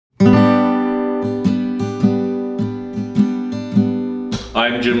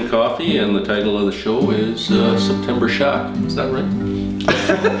I'm Jim Coffey, and the title of the show is September Shack. Is that right?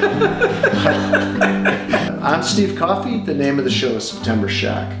 I'm Steve Coffey. The name of the show is September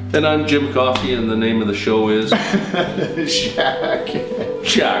Shack. And I'm Jim Coffey, and the name of the show is Shack.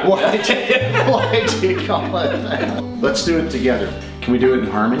 Shack. Why do you call it that? Let's do it together. Can we do it in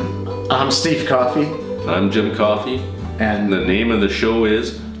harmony? I'm Steve Coffey. I'm Jim Coffey, and the name of the show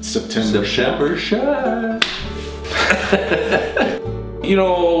is September Shack. You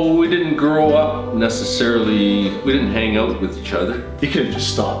know, we didn't grow up necessarily, we didn't hang out with each other. You could have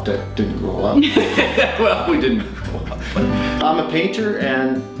just stopped at didn't grow up. Well, we didn't grow up. I'm a painter,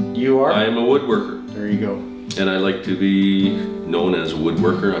 and you are? I am a woodworker. There you go. And I like to be known as a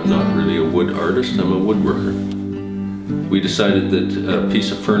woodworker. I'm not really a wood artist, I'm a woodworker. We decided that a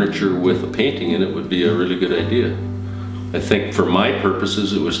piece of furniture with a painting in it would be a really good idea. I think for my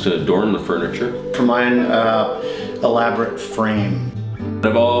purposes, it was to adorn the furniture. For mine, elaborate frame.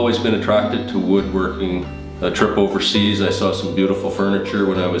 I've always been attracted to woodworking. A trip overseas, I saw some beautiful furniture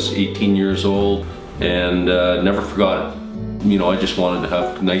when I was 18 years old, and never forgot it. You know, I just wanted to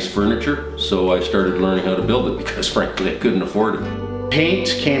have nice furniture, so I started learning how to build it because frankly I couldn't afford it.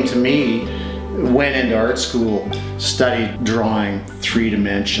 Paint came to me, went into art school, studied drawing, 3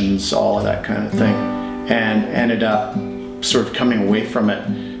 dimensions, all of that kind of thing, and ended up sort of coming away from it,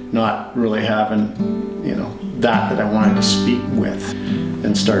 not really having, you know, that I wanted to speak with,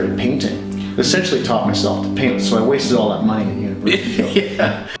 and started painting. Essentially taught myself to paint, so I wasted all that money at university.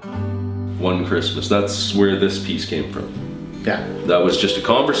 Yeah. One Christmas, that's where this piece came from. Yeah. That was just a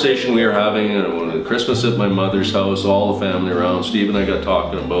conversation we were having on Christmas at my mother's house, all the family around. Steve and I got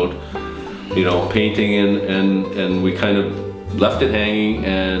talking about, you know, painting, and we kind of left it hanging,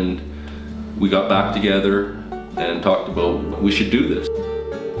 and we got back together and talked about we should do this.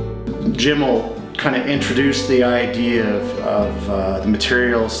 Jim will kind of introduce the idea of the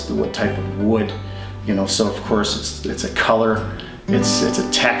materials, what type of wood, you know, so of course it's a color, it's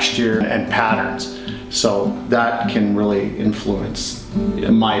a texture and patterns. So that can really influence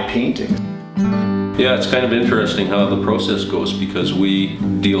my painting. Yeah, it's kind of interesting how the process goes because we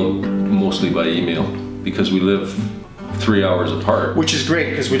deal mostly by email because we live 3 hours apart. Which is great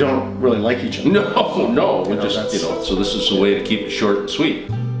because we don't really like each other. No, we just, you know, so this is a way to keep it short and sweet.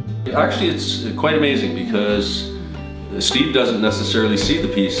 Actually, it's quite amazing because Steve doesn't necessarily see the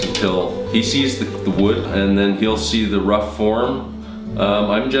piece until he sees the wood, and then he'll see the rough form.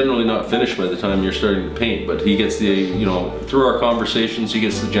 I'm generally not finished by the time you're starting to paint, but he gets the, you know, through our conversations, he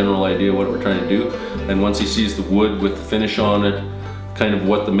gets the general idea of what we're trying to do. And once he sees the wood with the finish on it, kind of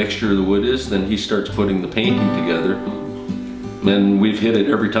what the mixture of the wood is, then he starts putting the painting together. And we've hit it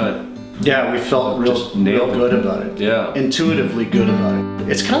every time. Yeah, we felt real good about it. Yeah. Intuitively good about it.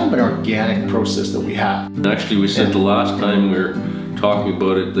 It's kind of an organic process that we have. Actually, we said the last time we were talking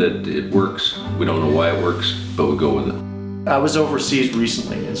about it that it works. We don't know why it works, but we go with it. I was overseas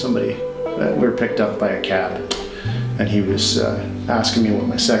recently, and somebody, we were picked up by a cab, and he was asking me what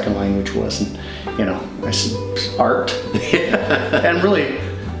my second language was, and you know, I said art. And really,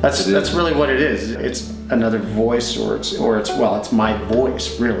 that's really what it is. It's another voice, or it's my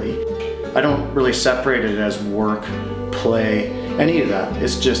voice, really. I don't really separate it as work, play, any of that.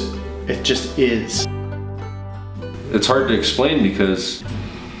 It just is. It's hard to explain because,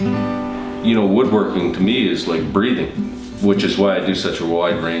 you know, woodworking to me is like breathing, which is why I do such a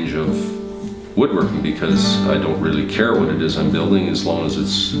wide range of woodworking, because I don't really care what it is I'm building as long as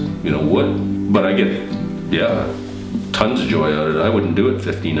it's, you know, wood. But I get, yeah, tons of joy out of it. I wouldn't do it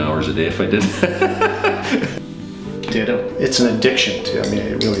 15 hours a day if I didn't. Ditto. It's an addiction too. I mean,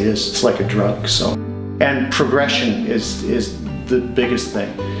 it really is. It's like a drug. So, and progression is the biggest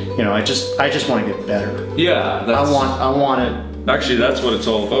thing. You know, I just want to get better. Yeah, I want it. Actually, that's what it's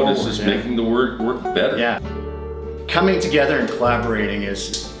all about. Is just making the work better. Yeah. Coming together and collaborating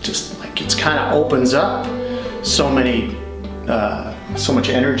is just like, it's kind of opens up so much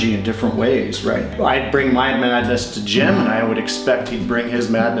energy in different ways, right? I'd bring my madness to Jim, and I would expect he'd bring his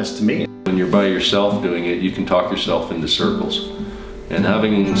madness to me. When you're by yourself doing it, you can talk yourself into circles. And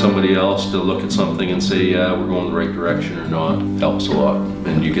having somebody else to look at something and say, yeah, we're going the right direction or not, helps a lot.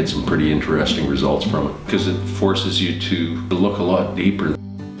 And you get some pretty interesting results from it, because it forces you to look a lot deeper.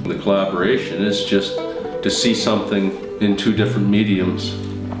 The collaboration is just to see something in 2 different mediums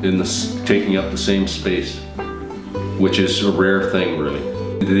taking up the same space, which is a rare thing, really.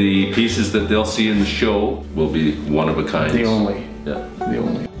 The pieces that they'll see in the show will be one of a kind. The only. Yeah. The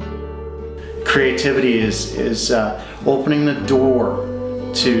only. Creativity is opening the door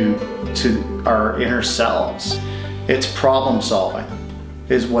to our inner selves. It's problem solving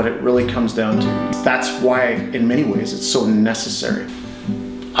is what it really comes down to. That's why, in many ways, it's so necessary.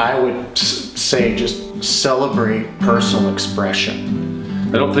 I would say just celebrate personal expression.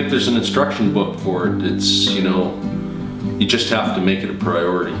 I don't think there's an instruction book for it. It's, you know, you just have to make it a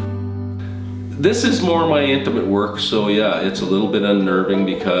priority. This is more my intimate work, so yeah, it's a little bit unnerving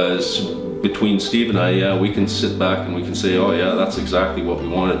because between Steve and I, yeah, we can sit back and we can say, oh yeah, that's exactly what we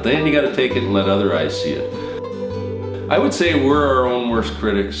wanted. Then you got to take it and let other eyes see it. I would say we're our own worst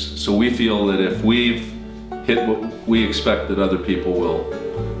critics, so we feel that if we've hit what we expect, that other people will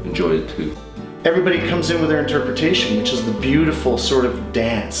enjoy it too. Everybody comes in with their interpretation, which is the beautiful sort of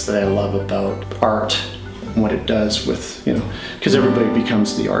dance that I love about art and what it does with, you know, because everybody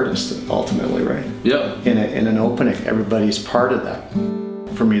becomes the artist ultimately, right? Yeah. In an opening, everybody's part of that.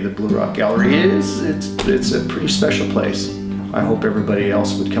 For me, the Bluerock Gallery it's a pretty special place. I hope everybody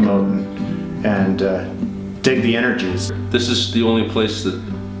else would come out and dig the energies. This is the only place that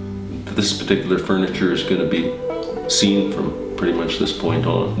this particular furniture is going to be seen from pretty much this point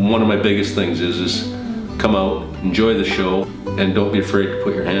on. One of my biggest things is come out, enjoy the show, and don't be afraid to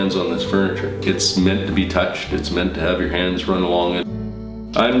put your hands on this furniture. It's meant to be touched. It's meant to have your hands run along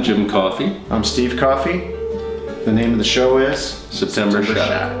it. I'm Jim Coffey. I'm Steve Coffey. The name of the show is September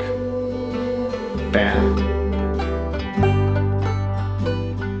Shack. Bam.